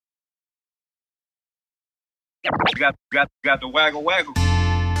Got the waggle waggle.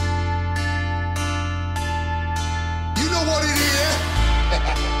 You know what it is?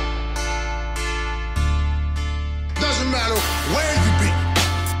 Doesn't matter where you be.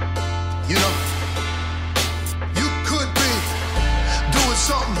 You know, you could be doing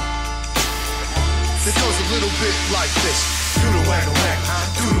something that goes a little bit like this. Do the waggle waggle,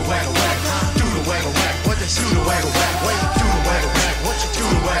 do the waggle waggle, do the waggle waggle. What they do the waggle waggle? Where you do the waggle waggle? What you do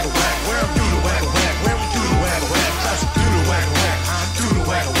the waggle waggle? Where I'm do the waggle waggle? Where we do the waggle waggle? Let's do the waggle waggle, do the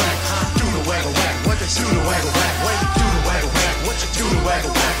waggle waggle, do the waggle waggle. What they do the waggle waggle? Where you do the waggle waggle? What you do the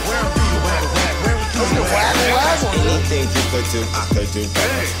waggle waggle? Where I'm do the waggle waggle? Where we do the waggle waggle? Anything you could do, I could do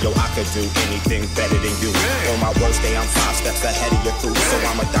better. Yo, I could do anything better than you. On my worst day, I'm 5 steps ahead of your crew. So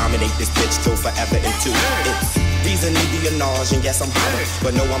I'ma dominate this bitch till forever and two. It's reason to be a nage, and yes, I'm hotter.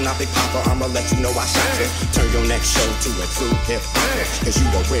 But no, I'm not Big Papa, I'ma let you know I shot you. Turn your next show to a true hip-hopper. Cause you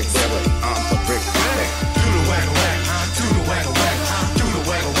the wig wearer, I'm the brick popper. Do the waggle waggle, do the waggle waggle, do the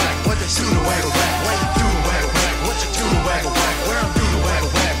waggle waggle. What they do the waggle waggle? Where you do the waggle waggle? What you do the waggle waggle? Where I'm do the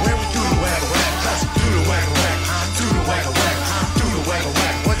waggle waggle? Where we do the waggle waggle? Let's do the waggle waggle, do the waggle waggle, do the waggle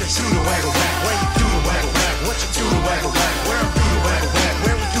waggle. What they do the waggle waggle? Where you do the waggle waggle? What you do the waggle waggle? Where I'm do the waggle waggle?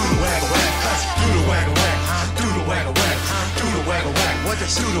 Where we do the waggle waggle? Let's do the waggle waggle, do the waggle waggle, do the waggle waggle. What they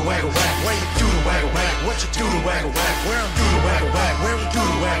do the waggle waggle? Where you do the waggle waggle? What you do the waggle waggle? Where I'm do the waggle waggle? Where we do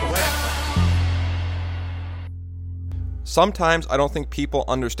the waggle waggle? Sometimes I don't think people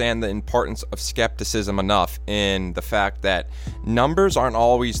understand the importance of skepticism enough in the fact that numbers aren't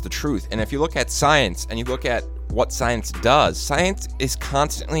always the truth. And if you look at science and you look at what science does, science is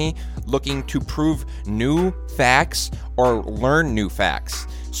constantly looking to prove new facts or learn new facts.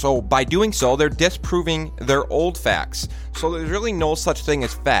 So by doing so, they're disproving their old facts. So there's really no such thing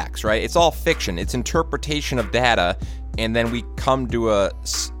as facts, right? It's all fiction. It's interpretation of data, and then we come to a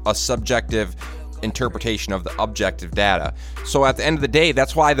subjective interpretation of the objective data. So at the end of the day,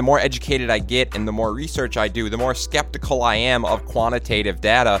 that's why the more educated I get and the more research I do, the more skeptical I am of quantitative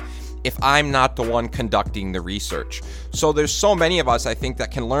data if I'm not the one conducting the research. So there's so many of us, I think, that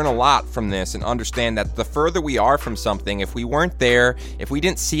can learn a lot from this and understand that the further we are from something, if we weren't there, if we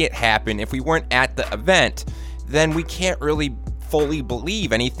didn't see it happen, if we weren't at the event, then we can't really fully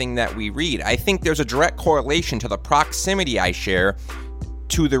believe anything that we read. I think there's a direct correlation to the proximity I share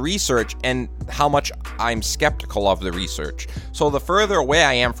to the research and how much I'm skeptical of the research. So the further away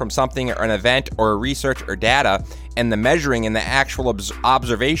I am from something or an event or research or data and the measuring and the actual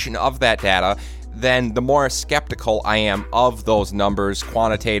observation of that data, then the more skeptical I am of those numbers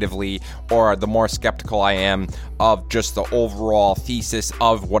quantitatively, or the more skeptical I am of just the overall thesis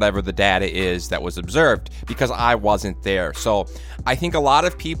of whatever the data is that was observed, because I wasn't there. So I think a lot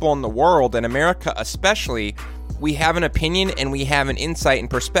of people in the world, in America especially, we have an opinion and we have an insight and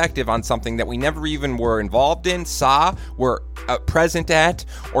perspective on something that we never even were involved in, saw, were present at,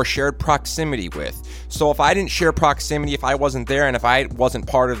 or shared proximity with. So if I didn't share proximity, if I wasn't there, and if I wasn't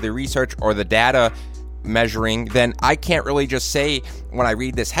part of the research or the data measuring, then I can't really just say when I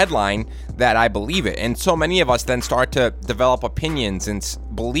read this headline that I believe it. And so many of us then start to develop opinions and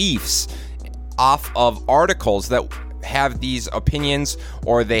beliefs off of articles that have these opinions,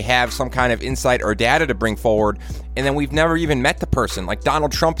 or they have some kind of insight or data to bring forward, and then we've never even met the person. Like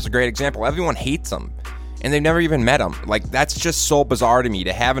Donald Trump is a great example. Everyone hates him, and they've never even met him. Like, that's just so bizarre to me,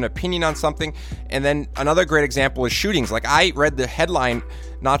 to have an opinion on something. And then another great example is shootings. Like, I read the headline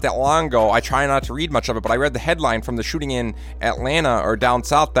not that long ago. I try not to read much of it, but I read the headline from the shooting in Atlanta or down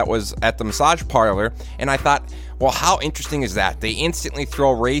south that was at the massage parlor, and I thought, well, how interesting is that? They instantly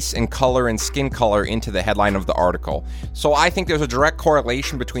throw race and color and skin color into the headline of the article. So I think there's a direct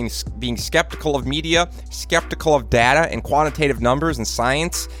correlation between being skeptical of media, skeptical of data and quantitative numbers and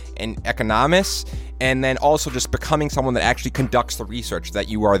science and economics, and then also just becoming someone that actually conducts the research, that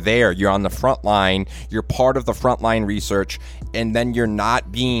you are there, you're on the front line, you're part of the frontline research, and then you're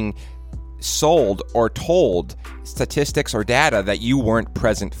not being sold or told statistics or data that you weren't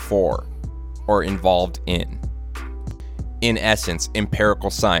present for or involved in. In essence, empirical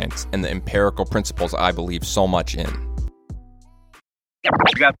science and the empirical principles I believe so much in.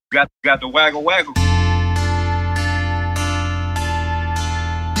 Got the waggle waggle.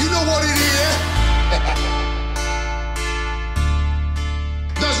 You know what it is?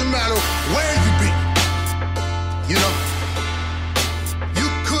 Doesn't matter where you be. You know, you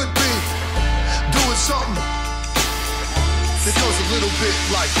could be doing something that goes a little bit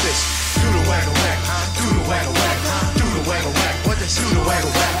like this. Do the waggle waggle, do the waggle waggle, do the waggle waggle. What they do the waggle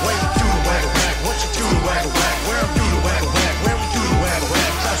waggle? Where you do the waggle waggle? What you do the waggle waggle? Where I'm do the waggle waggle? Where we do the waggle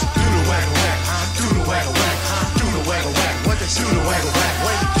waggle? Let's do the waggle waggle, do the waggle waggle, do the waggle waggle. What they do the waggle waggle?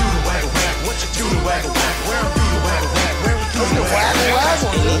 Where you do the waggle waggle? What you do the waggle waggle? Where I'm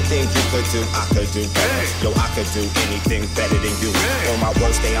Anything you could do, I could do better. Yo, I could do anything better than you. On my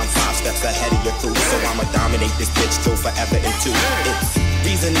worst day, I'm 5 steps ahead of your crew. So I'ma dominate this bitch till forever and two. It's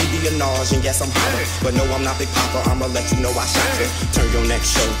reason to be a nage, and yes, I'm hotter. But no, I'm not Big Papa, I'ma let you know I shot you. Turn your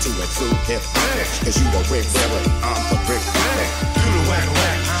next show to a true hip-hopper. Cause you the wig wearer, I'm the brick rocker. Do the waggle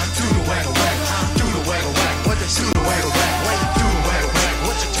wag, do the waggle wag, do the waggle wag. What the do the waggle wag? Why you do the waggle wag?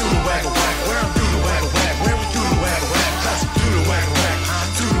 What you do the waggle wag? Where I'm do the waggle wag? Where we do the waggle wag? Cause do the waggle wag,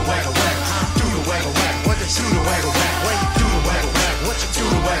 do the waggle wag, do the waggle wag. What the do the waggle wag? Why you do the waggle wag? What you do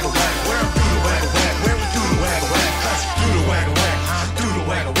the waggle wag? Where I'm do the waggle wag? Where we do the waggle wag? Cause do the waggle wag, do the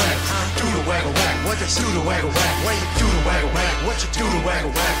waggle wag, do the waggle wag. What the do the waggle wag?